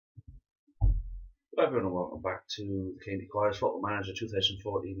Hello everyone and welcome back to the County Choirs Football Manager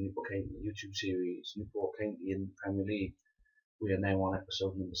 2014 Newport County YouTube series, Newport County in the Premier League. We are now on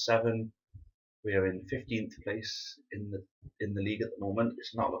episode number 7. We are in 15th place in the league at the moment.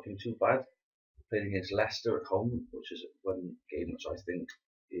 It's not looking too bad. Playing against Leicester at home, which is one game which I think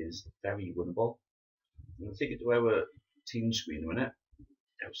is very winnable. I'm going to take it to our team screen in a minute,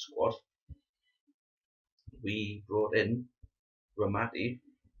 our squad. We brought in Ramati.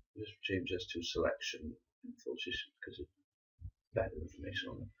 Just change this to selection info because of better information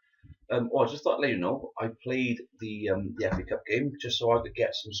on it. I just thought to let you know, I played the FA Cup game just so I could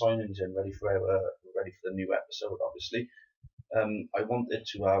get some signings in ready for the new episode. Obviously, I wanted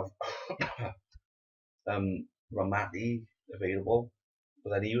to have Ramati available, but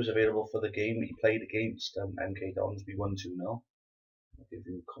then he was available for the game. He played against MK Dons. We won 2-0. I'll give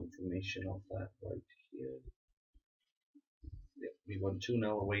you confirmation of that right here. We won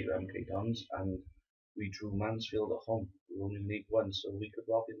 2-0 away to MK Dons, and we drew Mansfield at home. We were only in League One, so we could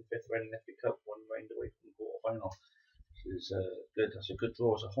well be the 5th round in the FA Cup, one round away from the quarter final. Which is good. That's a good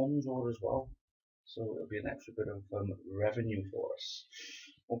draw. It's a home draw as well, so it'll be an extra bit of revenue for us.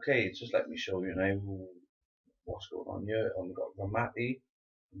 Okay, just let me show you now what's going on here. We've got Ramati,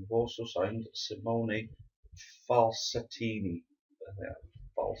 and we've also signed Simone Falsatini.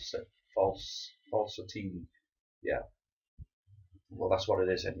 Falsatini. Yeah. Well, that's what it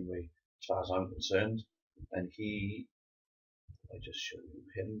is anyway, as far as I'm concerned. And I just show you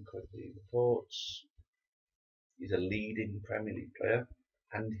him quickly. Reports. He's a leading Premier League player,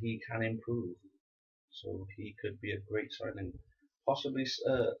 and he can improve. So he could be a great signing, possibly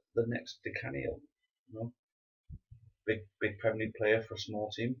the next Di Canio. You know, big Premier League player for a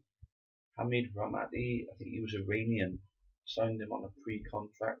small team. Hamid Ramati, I think he was Iranian. Signed him on a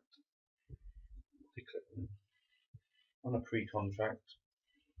pre-contract. On a pre-contract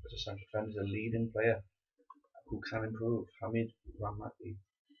as a central defender, is a leading player who can improve. Hamid Ramati.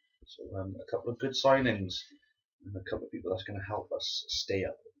 So a couple of good signings and a couple of people that's going to help us stay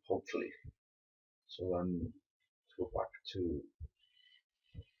up, hopefully. So let's go back to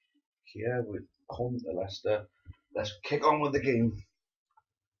here with home to Leicester. Let's kick on with the game.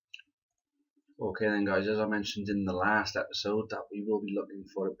 Okay then guys, as I mentioned in the last episode, that we will be looking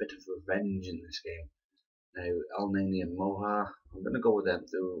for a bit of revenge in this game. Now, El-Neni and Moha, I'm going to go with them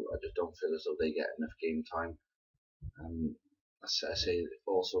too. I just don't feel as though they get enough game time. As I say,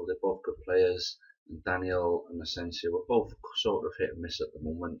 also they're both good players. And Daniel and Asensio are both sort of hit and miss at the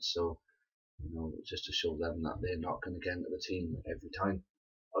moment, so just to show them that they're not going to get into the team every time.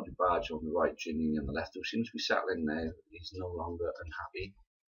 Odegaard on the right, Ginny on the left, who seems to be settling now. He's no longer unhappy.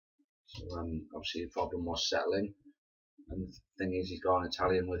 So obviously the problem was settling, and the thing is he's got an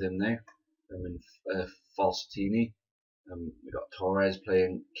Italian with him now. Falsatini. We got Torres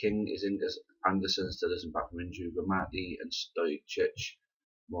playing. King is in as Anderson still isn't back from injury. Ramati and Stojic,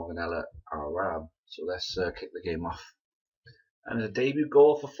 Morganella are around. So let's kick the game off. And a debut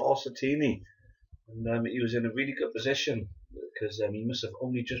goal for Falsatini. And he was in a really good position because he must have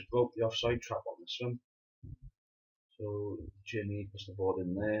only just broke the offside trap on this one. So Ginny puts the ball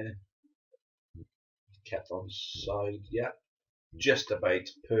in there. Kept on side. Yeah, just about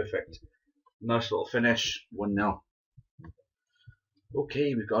perfect. Nice little finish, 1-0.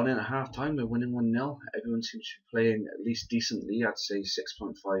 Okay, we've gone in at half time, we're winning 1-0. Everyone seems to be playing at least decently. I'd say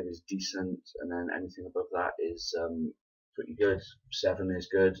 6.5 is decent, and then anything above that is pretty good. 7 is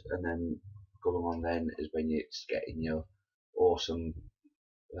good, and then going on then is when you're getting your awesome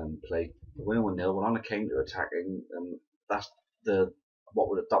play. We're winning 1-0, we're on a counter attacking. That's what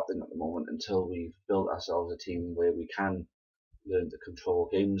we're adopting at the moment until we've built ourselves a team where we can learn to control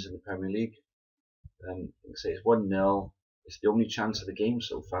games in the Premier League. Like I say, it's 1-0. It's the only chance of the game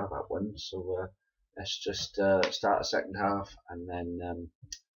so far, that one. So let's just start the second half, and then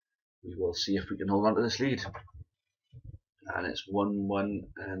we will see if we can hold on to this lead. And it's 1-1,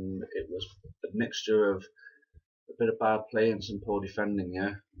 and it was a mixture of a bit of bad play and some poor defending,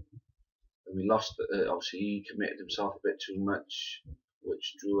 yeah. And we lost. Obviously, he committed himself a bit too much,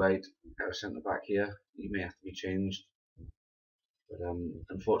 which drew out our centre back here. He may have to be changed. But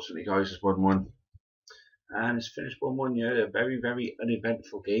unfortunately, guys, it's 1-1. And it's finished 1-1, yeah. A very, very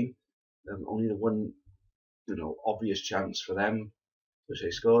uneventful game. Only the one, obvious chance for them, which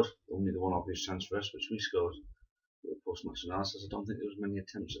they scored. Only the one obvious chance for us, which we scored. With post-match analysis, I don't think there was many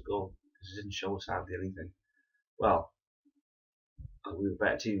attempts at goal because it didn't show us hardly anything. Well, we were a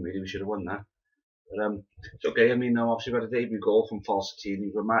better team, really. We should have won that. But it's okay. I mean, now obviously we had a debut goal from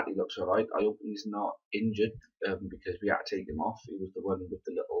Falsatini. Ramati looks alright. I hope he's not injured because we had to take him off. He was the one with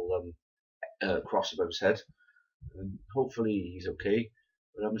the little cross above his head. Hopefully he's okay.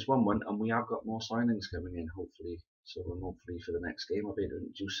 But it's 1-1, and we have got more signings coming in, hopefully. So hopefully for the next game I'll be able to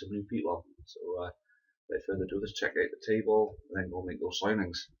introduce some new people. So without further ado, let's check out the table and then go make those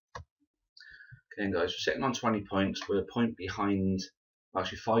signings. Okay guys, we're sitting on 20 points. We're a point behind,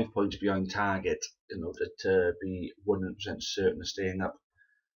 actually 5 points behind target in order to be 100% certain of staying up.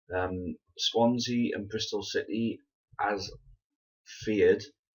 Swansea and Bristol City, as feared,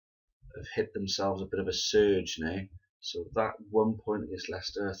 have hit themselves a bit of a surge now. So that 1 point against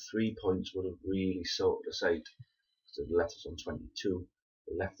Leicester, 3 points would have really sorted us out. So it left us on 22.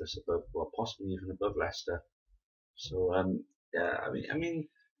 It left us above, well, possibly even above Leicester. So yeah, I mean,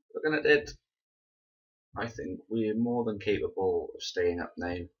 looking at it, I think we're more than capable of staying up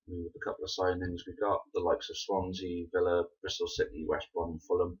now. With a couple of signings, we've got the likes of Swansea, Villa, Bristol City, West Brom,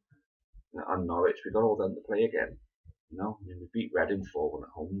 Fulham, and Norwich. We've got all them to play again. You know, I mean, we beat Reading 4-1 at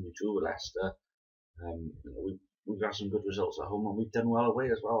home. We drew with Leicester. You know, we've got some good results at home, and we've done well away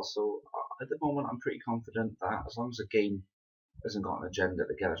as well. So at the moment, I'm pretty confident that as long as the game hasn't got an agenda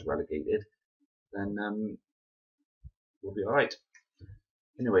to get us relegated, then we'll be all right.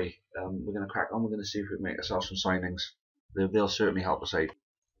 Anyway, we're going to crack on. We're going to see if we can make ourselves some signings. They'll certainly help us out.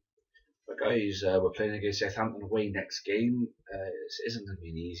 But guys, we're playing against Southampton away next game. This isn't going to be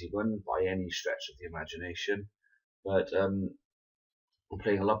an easy one by any stretch of the imagination, but we're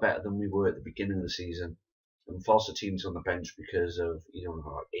playing a lot better than we were at the beginning of the season. And Foster team's on the bench because of, you know,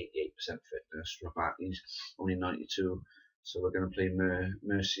 about 88% fitness. Rabatti's only 92, so we're going to play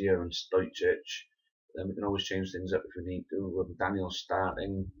Mercier and Stojcic. Then we can always change things up if we need to. With Daniel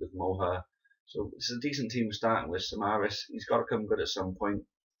starting with Moha, so it's a decent team we're starting with. Samaris, he's got to come good at some point.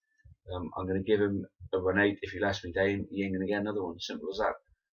 I'm going to give him a run out. If he lets me down, he ain't going to get another one. Simple as that.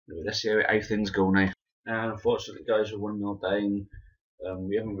 Anyway, let's see how things go now. And unfortunately, guys, we're 1-0 down.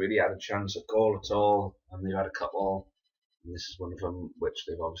 We haven't really had a chance at goal at all, and they've had a couple, and this is one of them which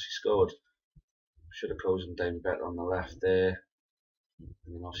they've obviously scored. Should have closed them down better on the left there,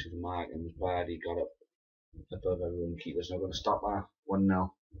 and then obviously the marking was bad. He got up above everyone. Keeper's not going to stop that. 1-0.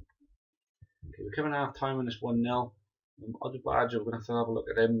 Okay, we're coming half time when it's 1-0. Odegaard, we're going to have to have a look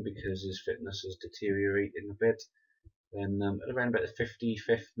at him because his fitness is deteriorating a bit. Then at around about the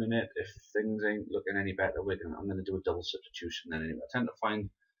 55th minute, if things ain't looking any better, I'm going to do a double substitution then anyway. I tend to find,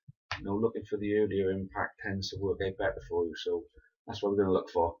 you know, looking for the earlier impact tends to work out better for you, so that's what we're going to look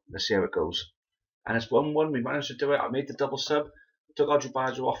for. Let's see how it goes. And it's 1-1, we managed to do it. I made the double sub, took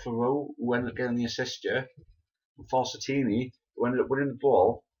Odegaard off for Rowe, who ended up getting the assist here. And Falsatini, who ended up winning the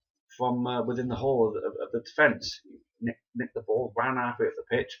ball from within the hole of the defence. Nicked the ball, ran halfway up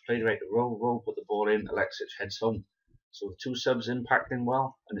the pitch, played it right to Rowe. Rowe put the ball in, Alexic heads home. So the two subs impacting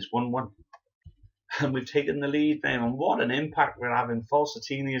well, and it's 1-1. And we've taken the lead now, and what an impact we're having.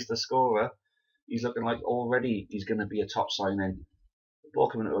 Falsatini is the scorer. He's looking like already he's going to be a top signing. The ball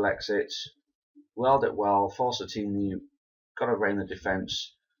coming to Alexic, welled it well. Falsatini got around the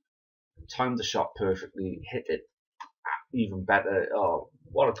defence, timed the shot perfectly, hit it even better. Oh,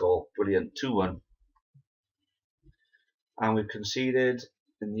 what a goal. Brilliant. 2-1. And we've conceded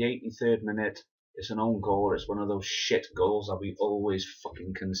in the 83rd minute. It's an own goal. It's one of those shit goals that we always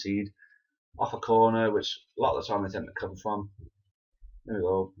fucking concede. Off a corner, which a lot of the time they tend to come from. There we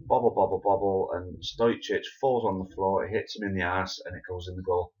go. Bobble, bobble, bobble. And Stojcic falls on the floor. It hits him in the ass and it goes in the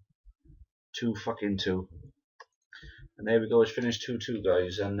goal. 2-2. And there we go. It's finished 2-2,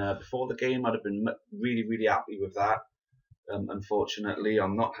 guys. And before the game, I'd have been really, really happy with that. Unfortunately,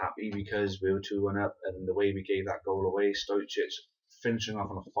 I'm not happy because we were 2-1 up, and the way we gave that goal away, Stojcic finishing off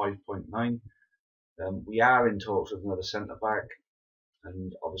on a 5.9. We are in talks with another centre back,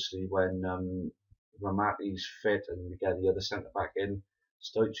 and obviously when Ramati's fit and we get the other centre back in,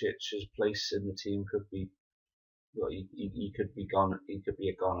 Stojcic's place in the team could be, well, he could be gone. He could be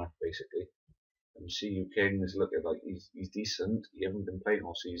a goner basically. And CU King is looking like he's decent. He hasn't been playing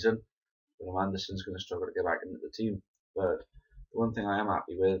all season, but Anderson's going to struggle to get back into the team. But the one thing I am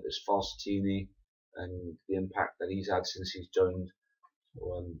happy with is Falsatini and the impact that he's had since he's joined.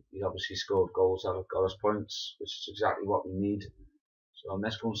 So, he's obviously scored goals that have got us points, which is exactly what we need. So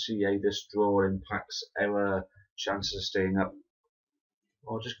let's go and see how this draw impacts our chances of staying up.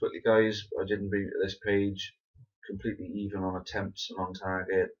 Oh, just quickly, guys, I didn't bring it to this page. Completely even on attempts and on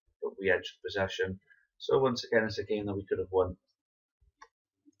target, but we edged possession. So once again, it's a game that we could have won.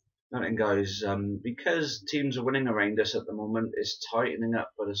 Nothing, guys, because teams are winning around us at the moment, it's tightening up,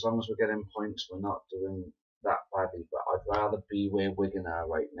 but as long as we're getting points, we're not doing that badly. But I'd rather be where Wigan are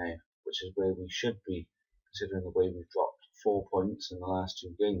right now, which is where we should be, considering the way we've dropped 4 points in the last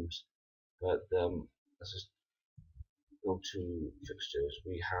 2 games. But let's just go to fixtures.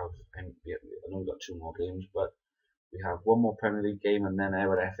 We have, I know we've got 2 more games, but We have one more Premier League game and then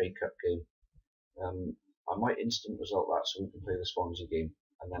our FA Cup game. I might instant result that so we can play the Swansea game,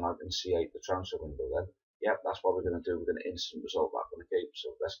 and then I can see out the transfer window then. Yep, that's what we're going to do. We're going to instant result that one game,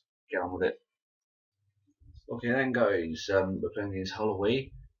 so let's get on with it. Okay then guys, we're playing against Hull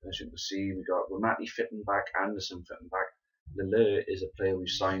away. As you can see, we got Ramati fitting back, Anderson fitting back. Lele is a player we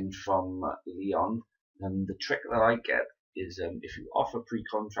signed from Lyon, and the trick that I get is if you offer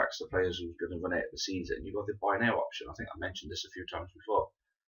pre-contracts to players who's going to run out of the season, you've got the buy now option. I think I mentioned this a few times before.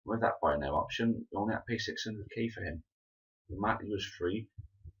 With that buy now option, you only have to pay 600k for him. Ramati was free,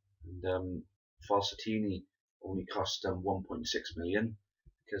 and Falsatini only cost 1.6 million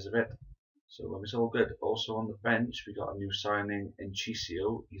because of it. So it's all good. Also on the bench, we got a new signing,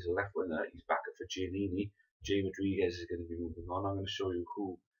 Encicio. He's a left winger. He's back up for Giannini. Jay Rodriguez is going to be moving on. I'm going to show you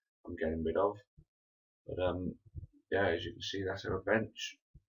who I'm getting rid of. But yeah, as you can see, that's our bench.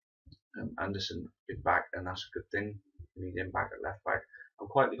 Anderson is back, and that's a good thing. We need him back at left back. I'm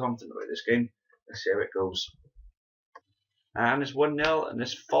quite confident about this game. Let's see how it goes. And it's 1-0, and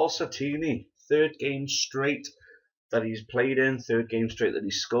it's Falsatini. Third game straight that he's played in, third game straight that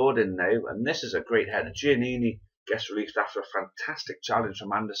he's scored in now, and this is a great header. Giannini gets released after a fantastic challenge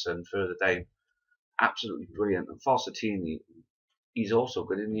from Anderson further down. Absolutely brilliant. And Falsatini, he's also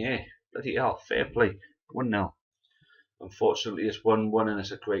good in the air. Bloody hell, fair play. 1-0. Unfortunately, it's 1-1, and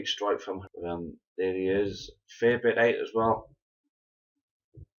it's a great strike from him. There he is. Fair bit out as well.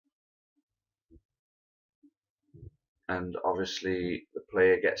 And obviously, the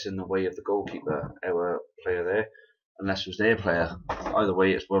player gets in the way of the goalkeeper, our player there. Unless it was their player. Either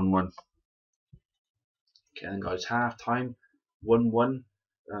way, it's 1-1. Okay, then guys, half time, 1-1.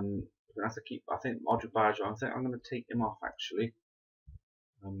 We're gonna have to keep. I think Modric Baggio. I think I'm gonna take him off actually.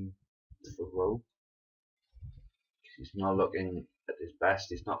 For Rowe, he's not looking at his best.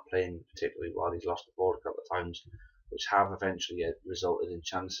 He's not playing particularly well. He's lost the ball a couple of times, which have eventually resulted in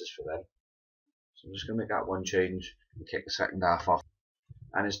chances for them. So I'm just gonna make that one change and kick the second half off.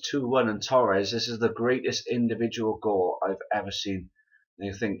 And it's 2-1, and Torres, this is the greatest individual goal I've ever seen. And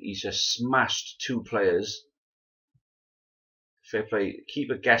you think he's just smashed two players. Fair play.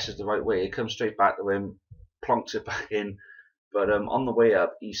 Keeper guesses the right way. It comes straight back to him, plonks it back in. But on the way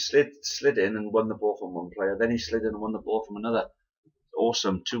up, he slid in and won the ball from one player. Then he slid in and won the ball from another.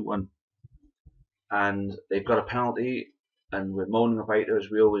 Awesome, 2-1. And they've got a penalty, and we're moaning about it as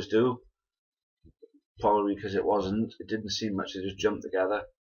we always do. Probably because it wasn't. It didn't seem much. They just jumped together.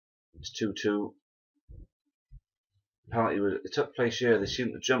 It's 2-2. Penalty it took place here. They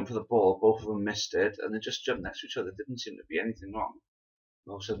seemed to jump for the ball. Both of them missed it, and they just jumped next to each other. There didn't seem to be anything wrong.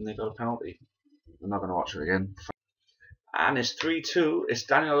 All of a sudden, they got a penalty. I'm not going to watch it again. And it's 3-2. It's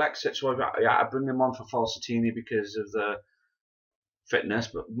Daniel Alexic. So I bring him on for Falsatini because of the fitness.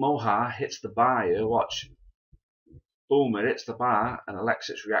 But Moha hits the bar here. Watch. Boom! It hits the bar, and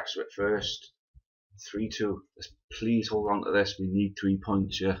Alexic reacts to it first. 3-2. Let's please hold on to this. We need 3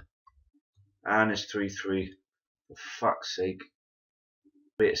 points here. And it's 3-3. For fuck's sake.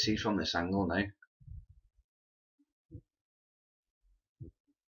 Wait to see from this angle now.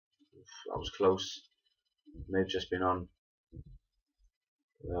 That was close. May have just been on.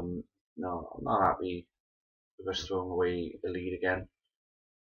 No, I'm not happy with us throwing away a lead again.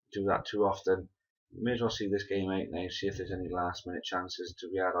 Do that too often. May as well see this game out now, see if there's any last minute chances to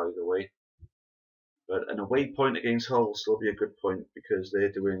be had either way. But an away point against Hull will still be a good point because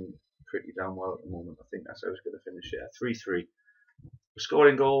they're doing pretty damn well at the moment. I think that's how it's going to finish it. 3-3. We're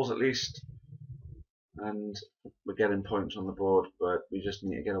scoring goals at least, and we're getting points on the board, but we just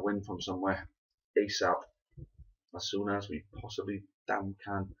need to get a win from somewhere ASAP, as soon as we possibly damn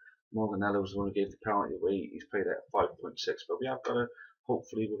can. Morganello was the one who gave the penalty away. He's played at 5.6, but we have got to.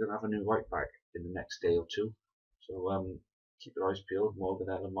 Hopefully, we're going to have a new right back in the next day or two. So keep your eyes peeled.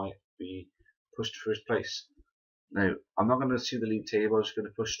 Morganello might be pushed for his place. Now, I'm not going to see the league table. I'm just going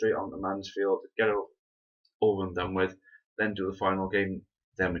to push straight on to Mansfield, get it over and done with, then do the final game,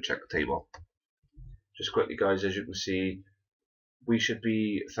 then we check the table. Just quickly, guys, as you can see, we should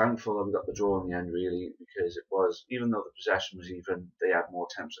be thankful that we got the draw in the end, really, because it was, even though the possession was even, they had more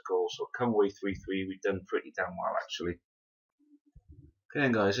attempts at goal. So come away 3-3, we've done pretty damn well, actually. Okay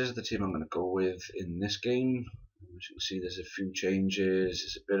then guys, this is the team I'm going to go with in this game. As you can see, there's a few changes.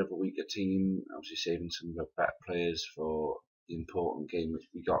 It's a bit of a weaker team, obviously saving some of the better players for the important game which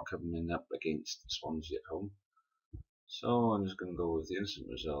we got coming up against Swansea at home. So I'm just going to go with the instant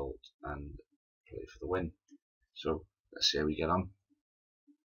result and play for the win. So let's see how we get on.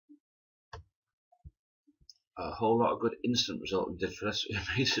 A whole lot of good instant result did for us. It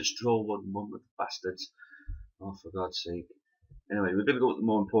made us draw 1-1 with the bastards. Oh, for God's sake. Anyway, we're going to go with the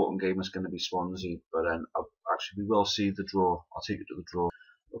more important game. It's going to be Swansea, but then actually we will see the draw. I'll take it to the draw.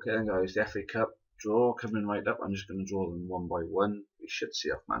 Okay then guys, the FA Cup draw coming right up. I'm just going to draw them one by one. We should see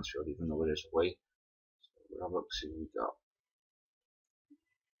off Mansfield even though it is away. So we'll have a look, see what we got.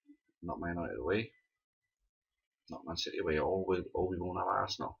 Not Man United away. Not Man City away. Or we won't have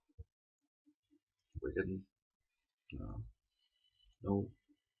Arsenal. Wigan. No. No.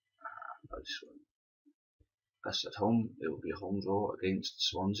 Nice one. Us at home. It will be a home draw against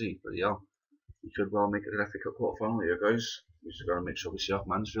Swansea. But yeah, we could well make it an FA Cup quarter final here, guys. We just got to make sure we see off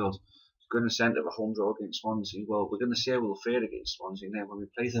Mansfield. Good incentive a home draw against Swansea. Well, we're going to see how we'll fare against Swansea now when we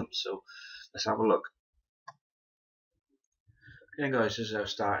play them. So let's have a look. Okay, guys, this is our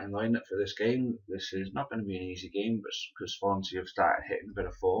starting lineup for this game. This is not going to be an easy game, but because Swansea have started hitting a bit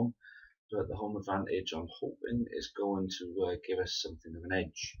of form, but the home advantage, I'm hoping, is going to give us something of an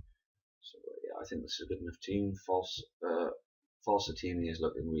edge. So yeah, I think this is a good enough team. Falsatini is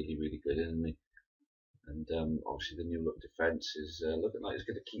looking really, really good, isn't he? And obviously the new look defence is looking like it's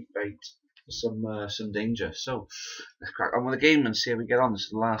going to keep out some danger. So let's crack on with the game and see how we get on. This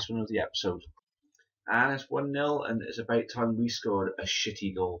is the last one of the episode. And it's 1-0, and it's about time we scored a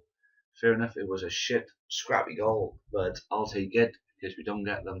shitty goal. Fair enough, it was a shit, scrappy goal, but I'll take it because we don't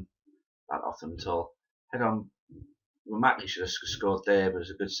get them that often at all. Head on. Mackley should have scored there, but it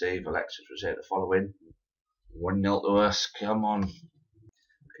was a good save. Alexis was there to follow in. 1-0 to us. Come on.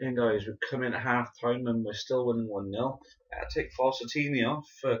 Okay, guys, we're coming at half time and we're still winning 1-0. I take Falsatini off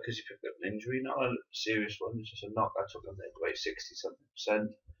because he picked up an injury, not a serious one, it's just a knock. I took him there by 60-something%.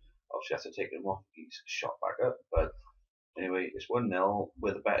 Obviously, I have to take him off. He's shot back up, but anyway, it's 1-0.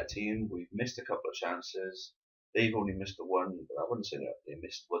 We're the better team. We've missed a couple of chances. They've only missed the one, but I wouldn't say that they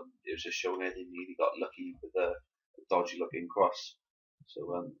missed one. It was just showing that they nearly got lucky with a dodgy looking cross.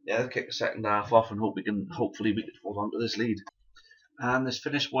 So yeah, let's kick the second half off and hopefully we can hold on to this lead. And this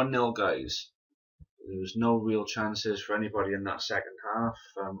finished 1-0, guys. There was no real chances for anybody in that second half.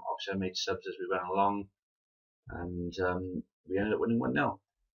 Obviously, I made subs as we went along, and we ended up winning 1-0.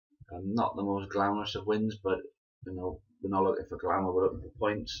 Not the most glamorous of wins, but you know, we're not looking for glamour, we're looking for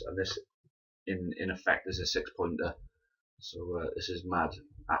points, and this, in effect, is a 6-pointer. So this is mad.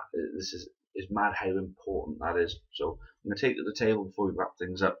 This is mad how important that is. So I'm going to take it to the table before we wrap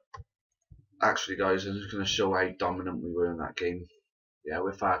things up. Actually, guys, I'm just going to show how dominant we were in that game. Yeah,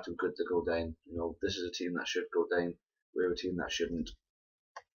 we're far too good to go down. You know, this is a team that should go down. We're a team that shouldn't.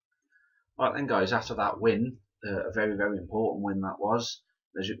 Alright then, guys, after that win, a very, very important win that was.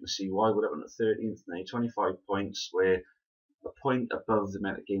 As you can see, why we're up on the 13th now, 25 points. We're a point above the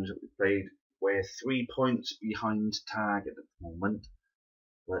amount of games that we played. We're 3 points behind target at the moment.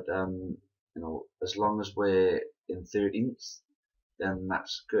 But you know, as long as we're in 13th, then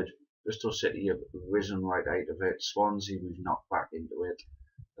that's good. Bristol City have risen right out of it. Swansea we've knocked back into it.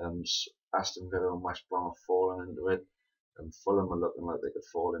 Aston Villa and West Brom have fallen into it. And Fulham are looking like they could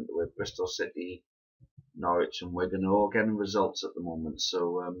fall into it. Bristol City, Norwich and Wigan are all getting results at the moment.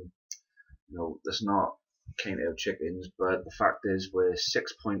 So you know, that's not count out chickens, but the fact is we're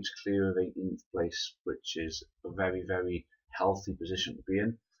 6 points clear of 18th place, which is a very, very healthy position to be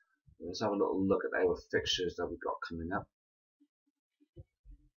in. Let's have a little look at our fixtures that we've got coming up.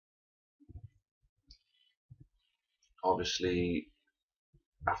 Obviously,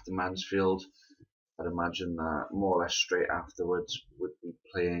 after Mansfield, I'd imagine that more or less straight afterwards would be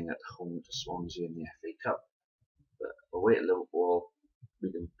playing at home to Swansea in the FA Cup. But away at Liverpool,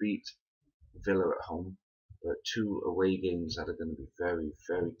 we can beat Villa at home, but 2 away games that are going to be very,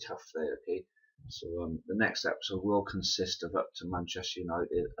 very tough there. Okay, so the next episode will consist of up to Manchester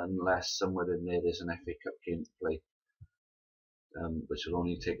United, unless somewhere in there there's an FA Cup game to play, which will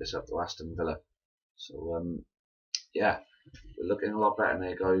only take us up to Aston Villa. So yeah, we're looking a lot better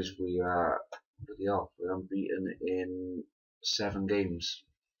now, guys. We're unbeaten in 7 games,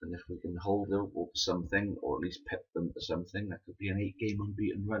 and if we can hold Liverpool to something, or at least pip them to something, that could be an 8-game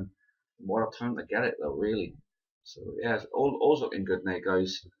unbeaten run. What a time to get it, though, really. So yeah, all's looking good now,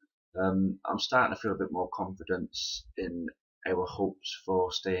 guys. I'm starting to feel a bit more confidence in our hopes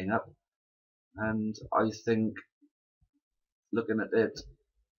for staying up, and I think, looking at it,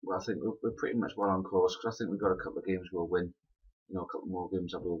 well, I think we're pretty much well on course, because I think we've got a couple of games we'll win. You know, a couple more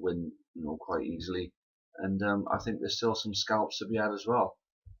games that we'll win, you know, quite easily. And I think there's still some scalps to be had as well.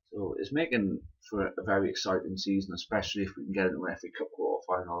 So it's making for a very exciting season, especially if we can get into an FA Cup quarter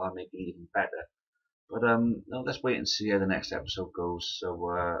final. That'll make it even better. But no, let's wait and see how the next episode goes. So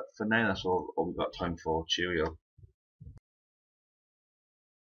for now, that's all we've got time for. Cheerio.